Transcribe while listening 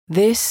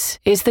This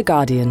is The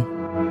Guardian.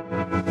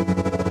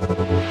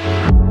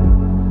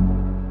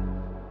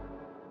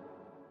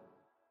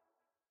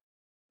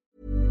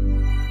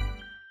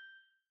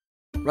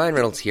 Ryan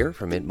Reynolds here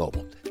from Mint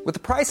Mobile. With the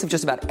price of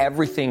just about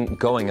everything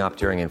going up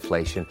during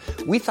inflation,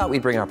 we thought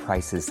we'd bring our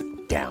prices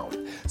down.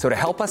 So to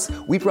help us,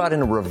 we brought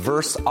in a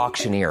reverse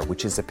auctioneer,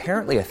 which is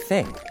apparently a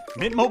thing.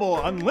 Mint Mobile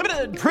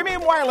Unlimited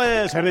Premium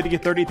Wireless. How to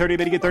get 30, 30,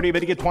 bit to get 30, bit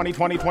to get 20,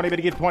 20, 20, bit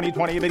to get 20,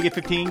 20, bit to get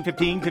 15,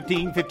 15,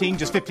 15, 15,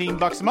 just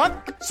 $15 a month?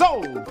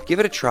 Sold!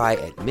 Give it a try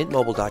at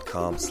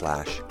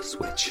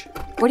mintmobile.com/switch.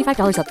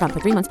 $45 up front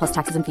for 3 months plus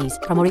taxes and fees.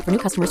 Promo rate for new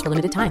customers for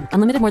limited time.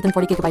 Unlimited more than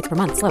 40 gigabytes per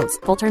month. Slows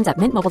full terms at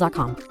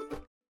mintmobile.com.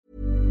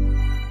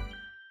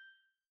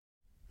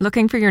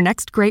 Looking for your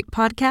next great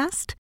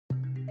podcast?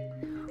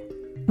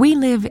 We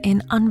live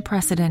in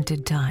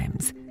unprecedented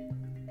times.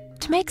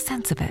 To make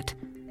sense of it,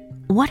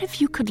 what if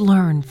you could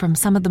learn from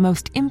some of the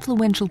most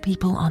influential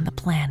people on the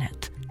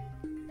planet?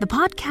 The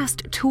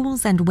podcast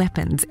Tools and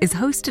Weapons is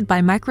hosted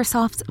by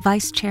Microsoft's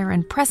Vice Chair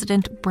and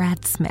President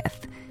Brad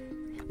Smith.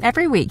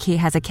 Every week, he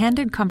has a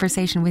candid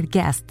conversation with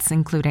guests,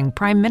 including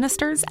prime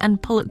ministers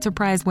and Pulitzer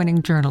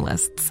Prize-winning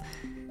journalists.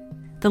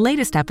 The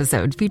latest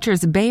episode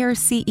features Bayer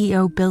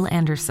CEO Bill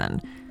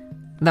Anderson.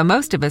 Though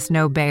most of us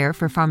know Bayer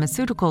for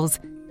pharmaceuticals,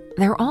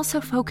 they're also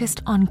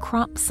focused on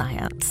crop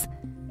science.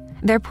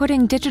 They're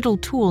putting digital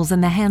tools in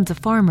the hands of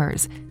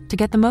farmers to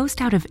get the most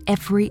out of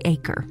every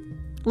acre.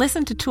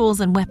 Listen to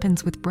Tools and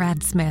Weapons with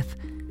Brad Smith,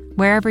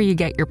 wherever you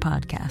get your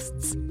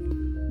podcasts.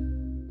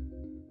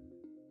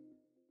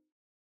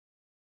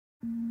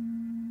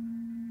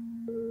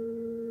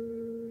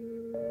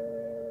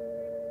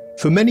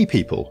 For many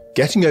people,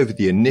 getting over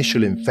the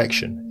initial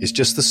infection is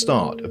just the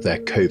start of their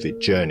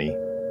COVID journey.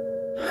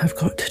 I've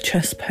got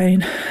chest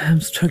pain. I'm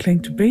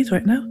struggling to breathe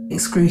right now.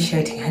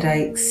 Excruciating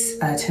headaches,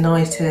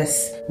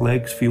 tinnitus.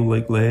 Legs feel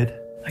like lead.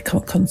 I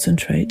can't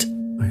concentrate.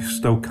 I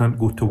still can't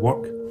go to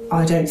work.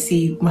 I don't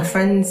see my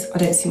friends. I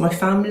don't see my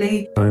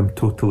family. I am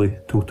totally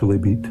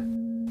beat.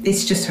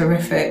 It's just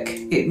horrific.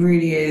 It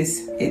really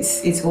is.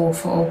 It's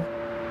awful.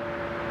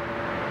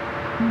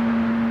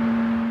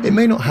 It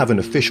may not have an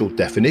official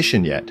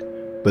definition yet,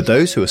 but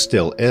those who are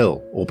still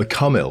ill or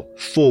become ill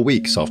 4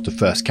 weeks after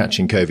first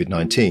catching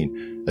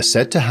COVID-19 are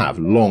said to have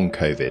long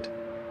COVID.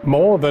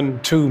 More than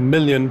 2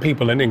 million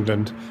people in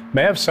England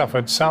may have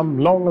suffered some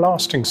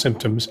long-lasting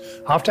symptoms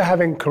after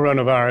having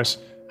coronavirus,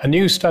 a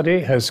new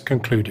study has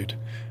concluded.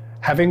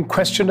 Having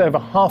questioned over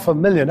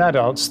 500,000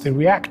 adults, the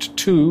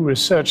REACT-2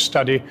 research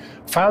study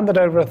found that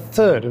over a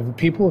third of the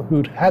people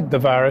who'd had the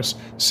virus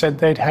said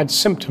they'd had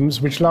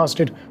symptoms which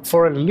lasted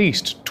for at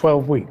least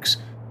 12 weeks.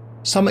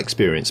 Some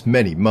experience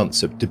many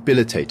months of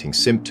debilitating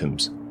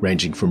symptoms,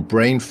 ranging from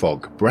brain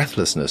fog,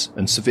 breathlessness,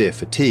 and severe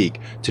fatigue,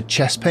 to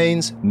chest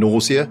pains,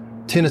 nausea,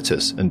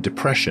 tinnitus, and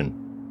depression.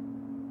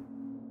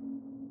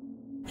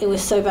 It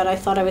was so bad I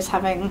thought I was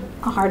having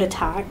a heart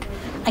attack.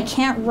 I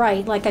can't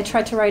write. I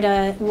tried to write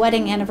a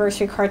wedding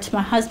anniversary card to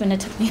my husband.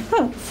 It took me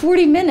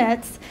 40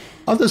 minutes.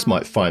 Others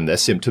might find their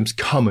symptoms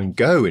come and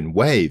go in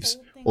waves,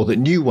 or that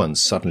new ones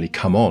suddenly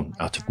come on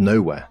out of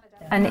nowhere.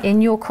 And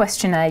in your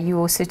questionnaire, you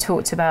also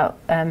talked about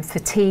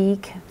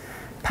fatigue,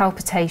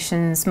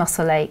 palpitations,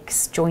 muscle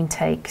aches,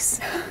 joint aches,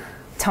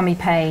 tummy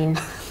pain,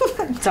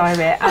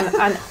 diarrhea.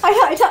 And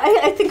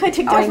I think I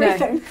ticked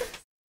everything.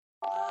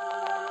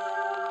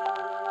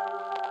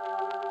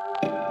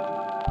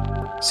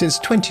 Since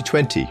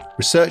 2020,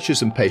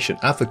 researchers and patient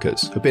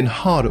advocates have been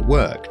hard at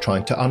work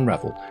trying to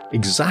unravel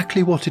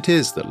exactly what it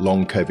is that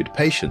long COVID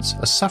patients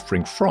are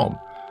suffering from,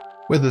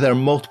 whether there are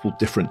multiple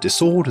different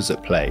disorders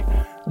at play,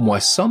 and why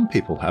some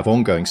people have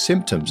ongoing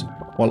symptoms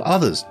while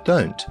others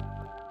don't.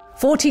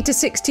 40 to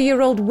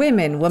 60-year-old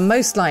women were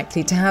most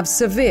likely to have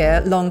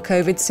severe long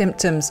COVID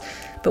symptoms.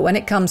 But when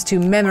it comes to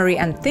memory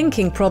and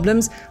thinking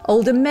problems,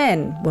 older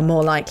men were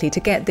more likely to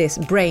get this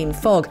brain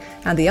fog,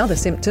 and the other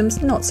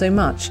symptoms not so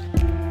much.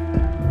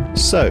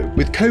 So,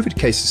 with COVID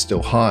cases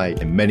still high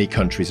in many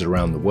countries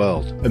around the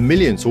world, and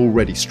millions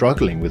already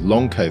struggling with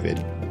long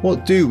COVID,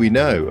 what do we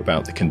know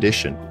about the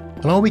condition?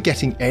 And are we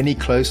getting any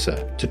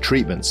closer to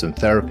treatments and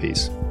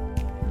therapies?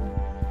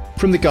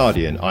 From The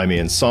Guardian, I'm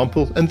Ian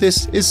Sample, and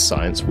this is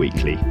Science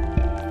Weekly.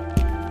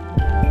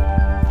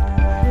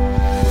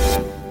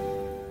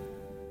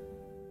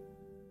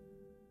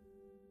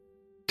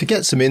 To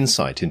get some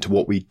insight into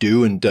what we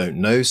do and don't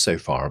know so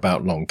far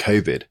about long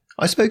COVID,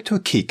 I spoke to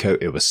Akiko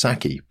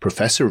Iwasaki,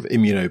 Professor of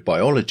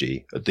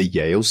Immunobiology at the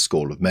Yale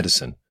School of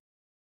Medicine.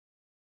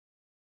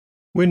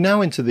 We're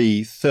now into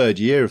the third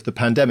year of the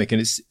pandemic,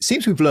 and it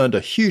seems we've learned a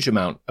huge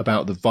amount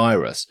about the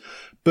virus,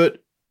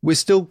 but we're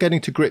still getting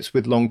to grips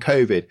with long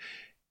COVID.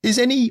 Is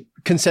any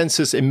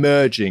consensus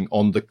emerging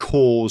on the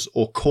cause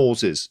or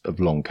causes of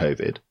long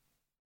COVID?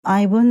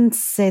 I wouldn't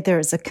say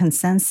there's a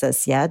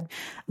consensus yet.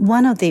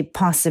 One of the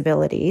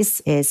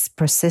possibilities is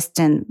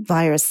persistent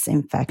virus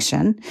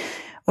infection,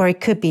 or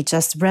it could be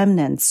just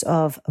remnants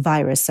of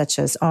virus such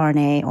as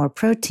RNA or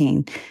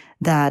protein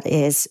that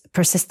is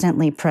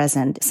persistently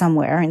present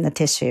somewhere in the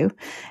tissue,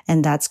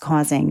 and that's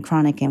causing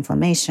chronic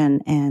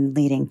inflammation and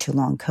leading to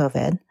long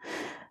COVID.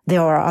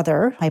 There are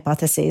other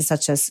hypotheses,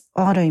 such as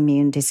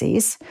autoimmune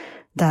disease,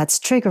 that's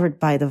triggered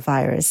by the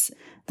virus.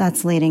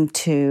 That's leading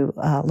to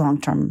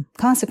long-term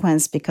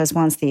consequence because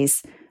once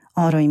these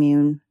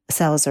autoimmune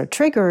cells are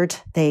triggered,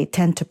 they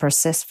tend to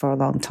persist for a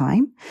long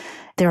time.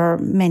 There are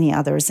many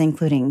others,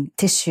 including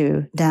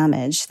tissue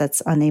damage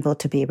that's unable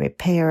to be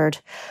repaired,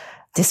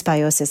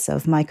 dysbiosis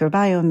of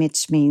microbiome,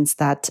 which means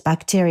that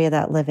bacteria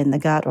that live in the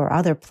gut or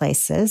other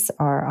places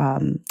are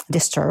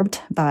disturbed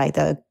by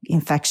the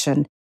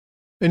infection.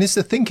 And is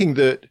the thinking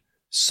that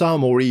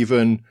some or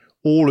even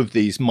all of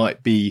these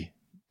might be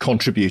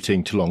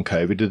contributing to long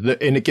COVID?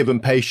 That in a given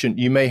patient,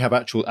 you may have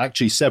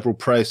actually several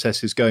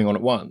processes going on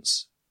at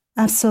once?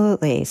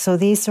 Absolutely. So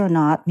these are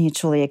not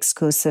mutually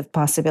exclusive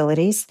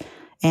possibilities.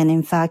 And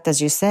in fact,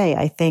 as you say,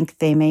 I think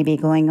they may be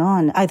going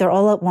on either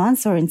all at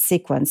once or in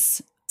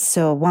sequence.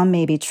 So one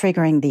may be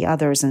triggering the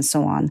others and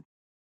so on.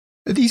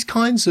 Are these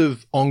kinds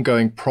of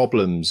ongoing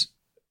problems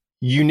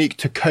unique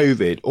to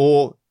COVID,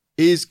 or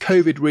is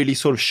COVID really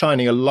sort of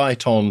shining a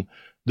light on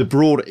the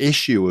broad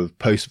issue of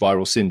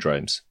post-viral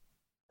syndromes?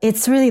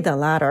 It's really the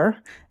latter.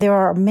 There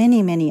are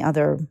many, many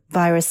other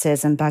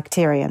viruses and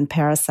bacteria and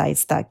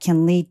parasites that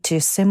can lead to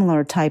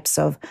similar types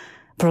of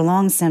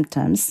prolonged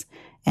symptoms.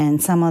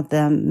 And some of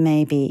them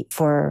may be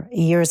for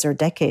years or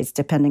decades,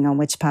 depending on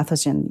which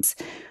pathogens.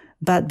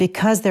 But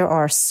because there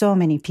are so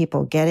many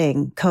people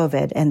getting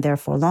COVID and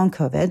therefore long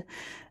COVID,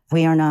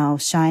 we are now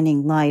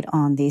shining light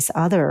on these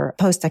other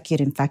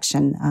post-acute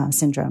infection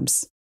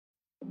syndromes.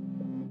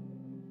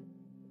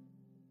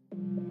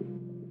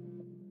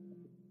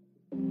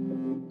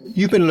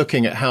 You've been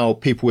looking at how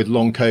people with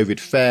long COVID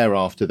fare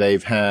after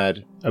they've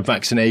had a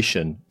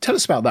vaccination. Tell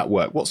us about that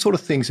work. What sort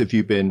of things have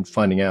you been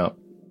finding out?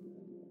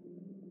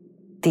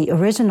 The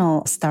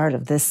original start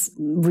of this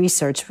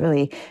research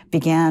really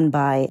began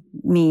by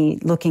me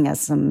looking at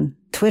some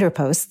Twitter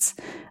posts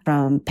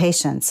from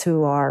patients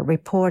who are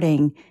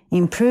reporting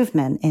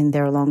improvement in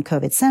their long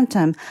COVID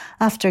symptom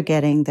after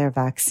getting their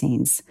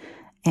vaccines.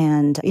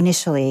 And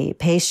initially,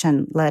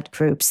 patient-led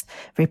groups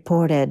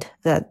reported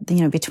that,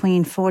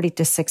 between 40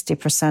 to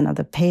 60% of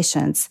the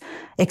patients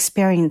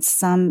experienced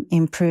some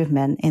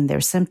improvement in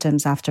their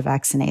symptoms after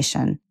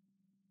vaccination.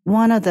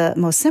 One of the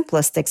most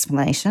simplest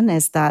explanation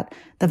is that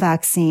the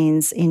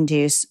vaccines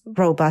induce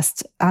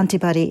robust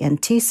antibody and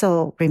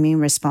T-cell immune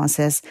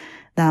responses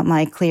that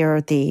might clear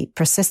the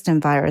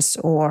persistent virus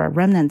or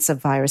remnants of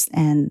virus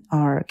and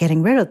are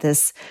getting rid of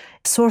this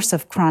source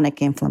of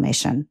chronic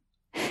inflammation.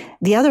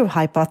 The other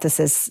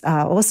hypothesis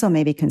also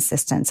may be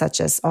consistent, such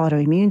as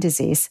autoimmune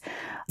disease.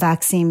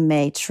 Vaccine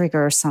may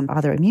trigger some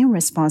other immune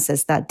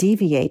responses that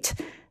deviate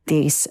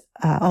these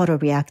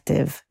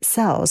autoreactive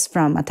cells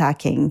from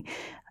attacking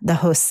the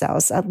host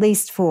cells, at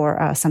least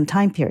for some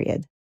time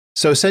period.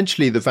 So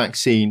essentially, the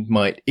vaccine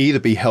might either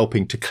be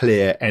helping to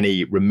clear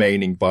any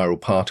remaining viral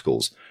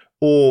particles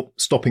or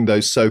stopping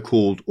those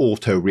so-called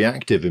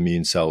autoreactive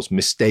immune cells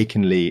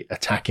mistakenly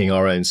attacking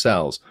our own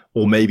cells,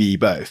 or maybe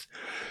both.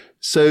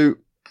 So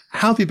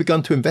how have you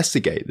begun to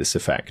investigate this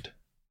effect?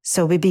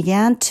 So we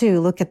began to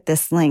look at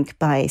this link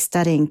by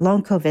studying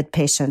long COVID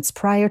patients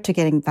prior to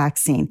getting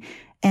vaccine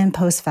and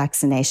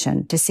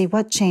post-vaccination to see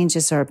what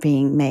changes are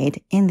being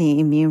made in the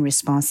immune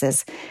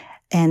responses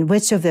and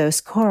which of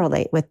those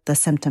correlate with the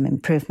symptom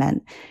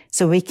improvement.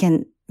 So we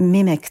can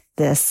mimic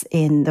this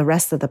in the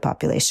rest of the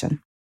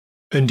population.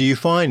 And do you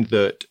find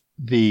that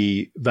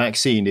the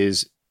vaccine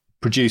is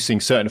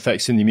producing certain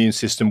effects in the immune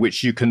system,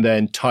 which you can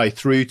then tie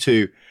through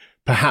to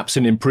perhaps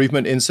an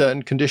improvement in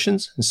certain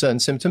conditions and certain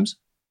symptoms?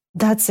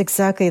 That's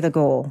exactly the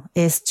goal,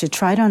 is to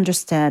try to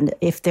understand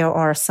if there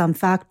are some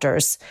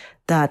factors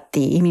that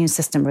the immune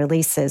system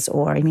releases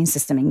or immune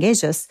system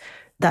engages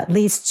that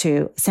leads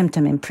to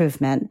symptom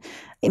improvement.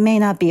 It may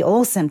not be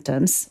all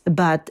symptoms,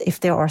 but if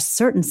there are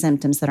certain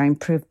symptoms that are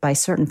improved by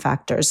certain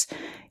factors,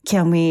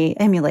 can we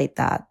emulate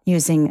that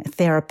using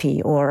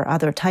therapy or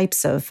other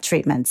types of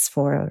treatments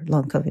for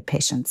long COVID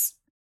patients?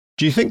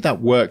 Do you think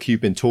that work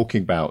you've been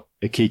talking about,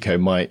 Akiko,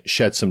 might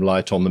shed some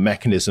light on the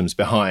mechanisms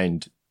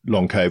behind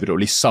long COVID, or at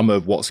least some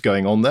of what's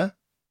going on there?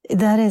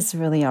 That is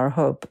really our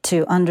hope,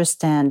 to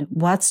understand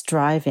what's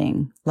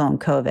driving long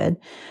COVID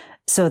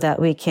so that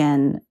we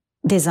can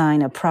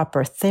design a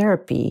proper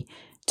therapy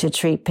to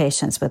treat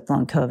patients with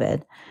long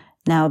COVID.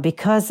 Now,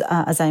 because,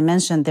 as I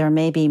mentioned, there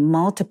may be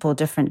multiple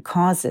different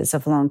causes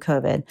of long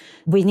COVID,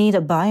 we need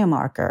a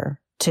biomarker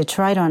to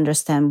try to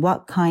understand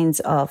what kinds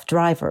of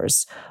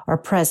drivers are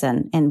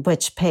present in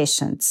which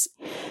patients.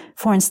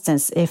 For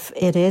instance, if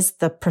it is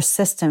the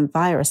persistent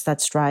virus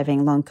that's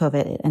driving long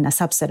COVID in a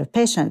subset of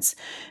patients,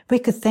 we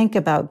could think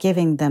about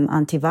giving them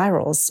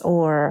antivirals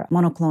or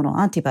monoclonal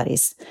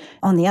antibodies.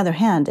 On the other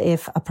hand,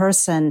 if a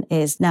person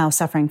is now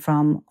suffering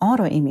from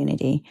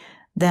autoimmunity,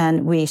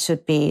 then we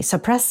should be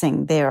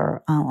suppressing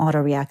their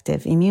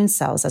autoreactive immune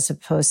cells as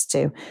opposed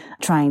to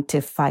trying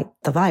to fight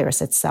the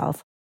virus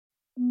itself.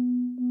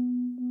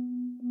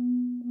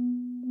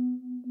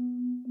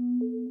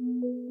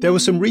 There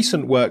was some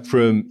recent work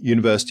from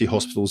University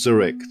Hospital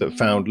Zurich that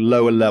found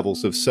lower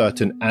levels of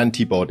certain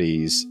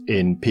antibodies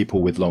in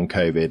people with long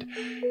COVID.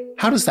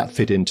 How does that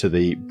fit into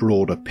the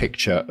broader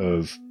picture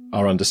of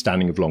our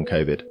understanding of long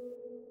COVID?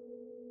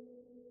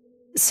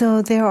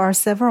 So there are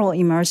several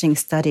emerging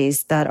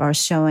studies that are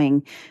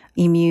showing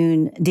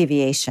immune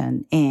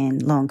deviation in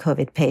long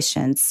COVID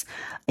patients,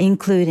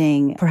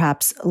 including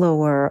perhaps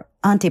lower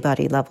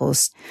antibody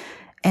levels.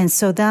 And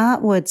so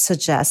that would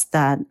suggest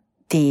that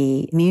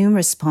the immune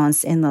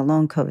response in the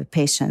long COVID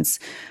patients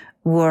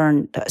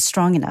weren't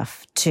strong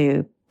enough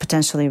to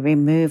potentially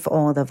remove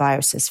all the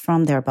viruses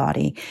from their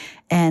body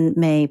and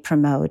may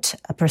promote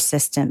a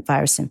persistent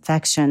virus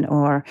infection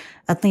or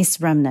at least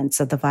remnants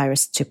of the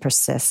virus to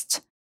persist.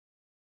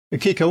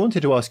 Akiko, I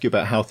wanted to ask you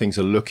about how things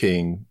are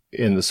looking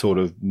in the sort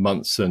of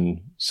months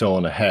and so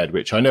on ahead,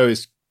 which I know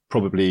is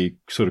probably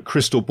sort of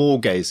crystal ball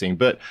gazing,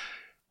 but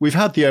we've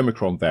had the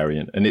Omicron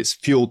variant and it's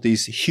fueled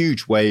these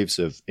huge waves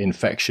of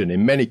infection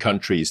in many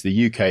countries,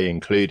 the UK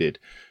included.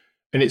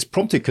 And it's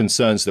prompted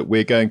concerns that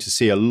we're going to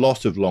see a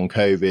lot of long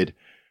COVID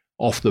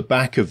off the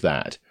back of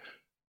that.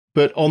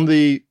 But on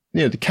the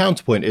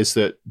counterpoint is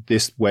that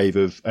this wave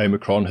of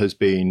Omicron has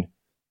been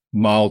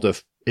milder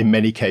in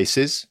many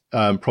cases,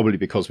 probably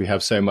because we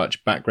have so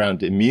much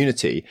background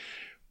immunity.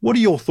 What are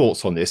your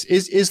thoughts on this?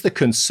 Is the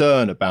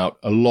concern about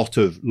a lot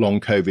of long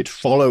COVID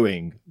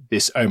following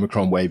this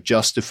Omicron wave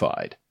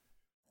justified?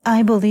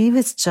 I believe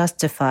it's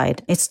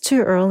justified. It's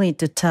too early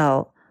to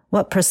tell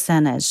what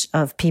percentage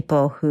of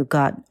people who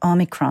got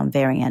Omicron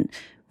variant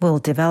will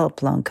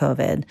develop long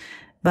COVID.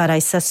 But I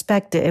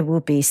suspect it will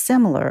be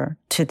similar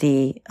to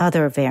the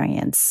other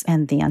variants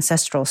and the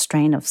ancestral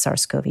strain of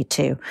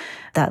SARS-CoV-2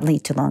 that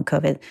lead to long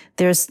COVID.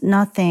 There's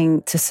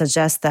nothing to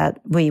suggest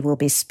that we will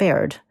be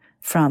spared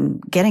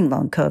from getting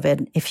long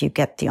COVID if you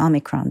get the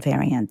Omicron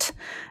variant,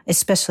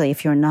 especially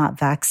if you're not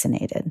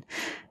vaccinated.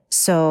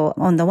 So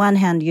on the one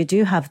hand, you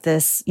do have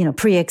this,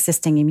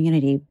 pre-existing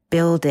immunity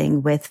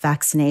building with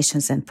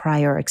vaccinations and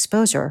prior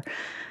exposure.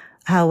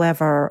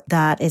 However,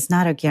 that is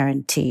not a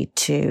guarantee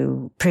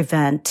to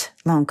prevent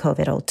long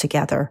COVID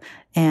altogether.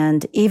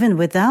 And even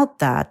without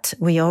that,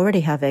 we already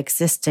have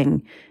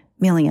existing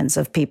millions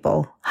of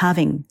people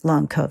having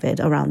long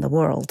COVID around the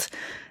world.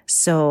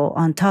 So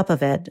on top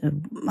of it,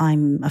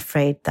 I'm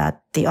afraid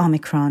that the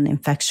Omicron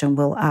infection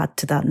will add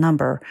to that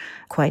number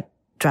quite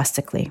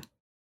drastically.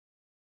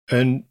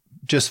 And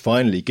just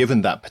finally,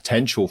 given that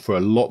potential for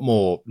a lot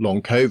more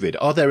long COVID,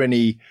 are there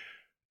any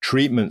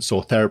treatments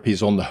or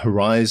therapies on the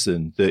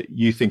horizon that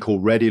you think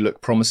already look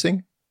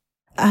promising?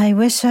 I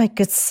wish I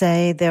could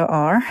say there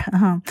are,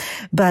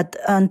 but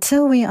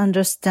until we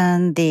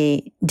understand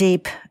the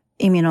deep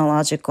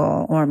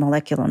immunological or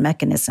molecular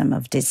mechanism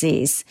of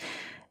disease,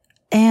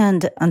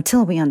 and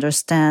until we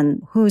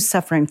understand who's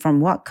suffering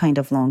from what kind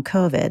of long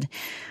COVID,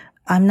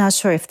 I'm not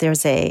sure if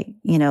there's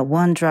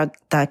one drug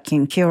that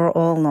can cure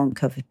all long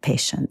COVID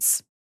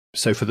patients.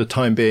 So for the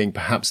time being,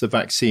 perhaps the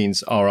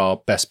vaccines are our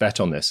best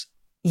bet on this?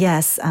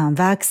 Yes,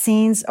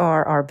 vaccines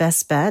are our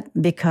best bet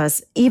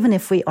because even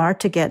if we are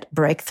to get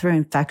breakthrough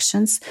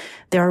infections,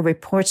 there are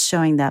reports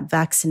showing that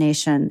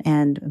vaccination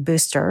and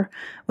booster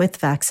with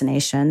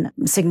vaccination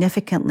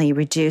significantly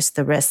reduce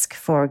the risk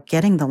for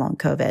getting the long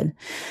COVID.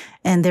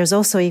 And there's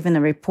also even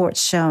a report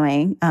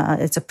showing,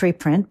 it's a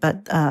preprint,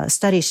 but a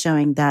study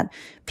showing that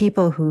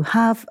people who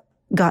have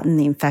gotten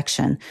the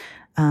infection,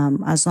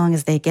 as long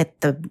as they get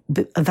the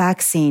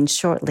vaccine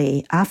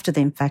shortly after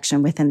the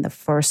infection within the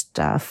first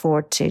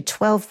 4 to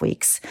 12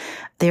 weeks,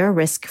 their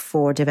risk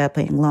for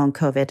developing long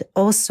COVID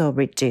also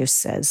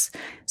reduces.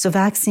 So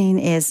vaccine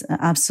is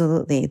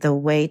absolutely the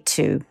way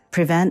to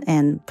prevent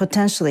and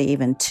potentially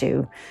even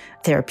to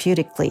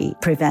therapeutically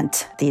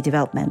prevent the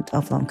development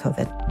of long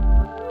COVID.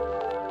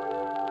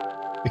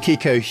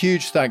 Akiko,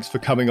 huge thanks for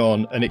coming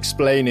on and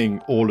explaining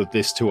all of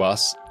this to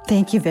us.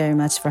 Thank you very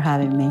much for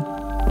having me.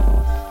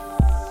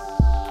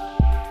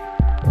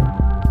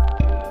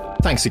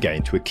 Thanks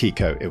again to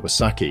Akiko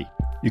Iwasaki.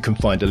 You can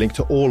find a link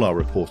to all our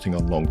reporting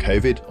on long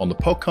COVID on the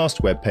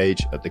podcast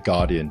webpage at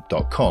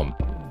theguardian.com.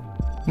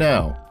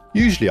 Now,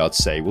 usually I'd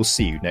say we'll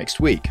see you next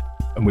week,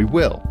 and we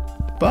will.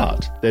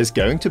 But there's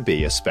going to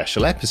be a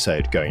special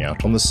episode going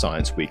out on the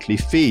Science Weekly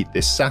feed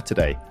this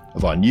Saturday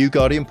of our new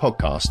Guardian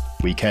podcast,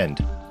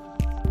 Weekend.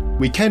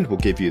 Weekend will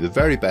give you the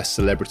very best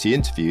celebrity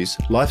interviews,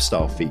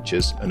 lifestyle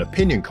features, and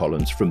opinion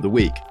columns from the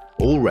week,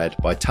 all read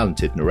by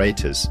talented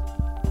narrators.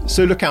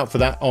 So look out for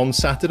that on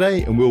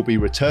Saturday, and we'll be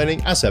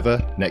returning as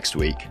ever next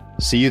week.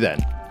 See you then.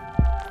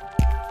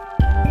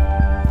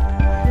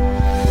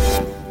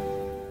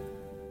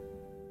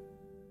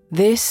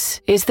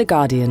 This is The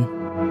Guardian.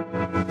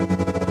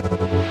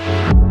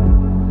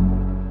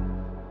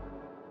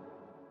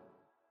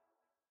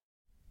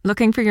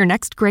 Looking for your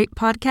next great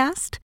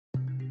podcast?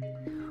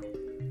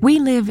 We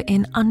live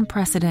in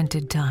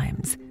unprecedented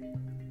times.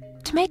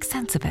 To make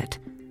sense of it,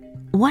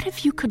 what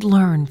if you could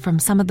learn from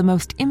some of the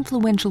most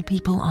influential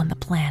people on the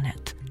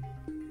planet?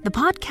 The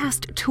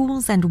podcast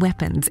Tools and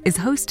Weapons is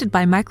hosted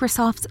by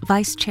Microsoft's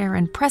Vice Chair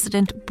and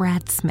President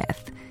Brad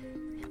Smith.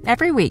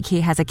 Every week,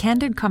 he has a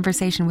candid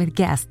conversation with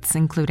guests,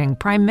 including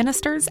prime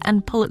ministers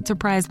and Pulitzer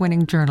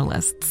Prize-winning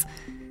journalists.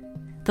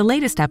 The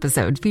latest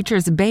episode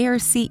features Bayer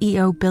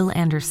CEO Bill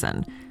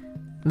Anderson.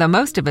 Though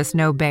most of us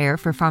know Bayer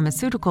for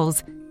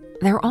pharmaceuticals,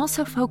 they're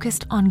also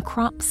focused on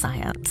crop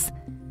science.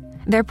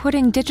 They're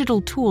putting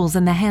digital tools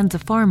in the hands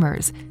of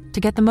farmers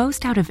to get the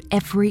most out of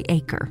every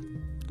acre.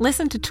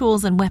 Listen to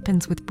Tools and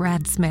Weapons with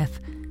Brad Smith,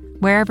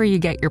 wherever you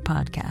get your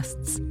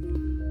podcasts.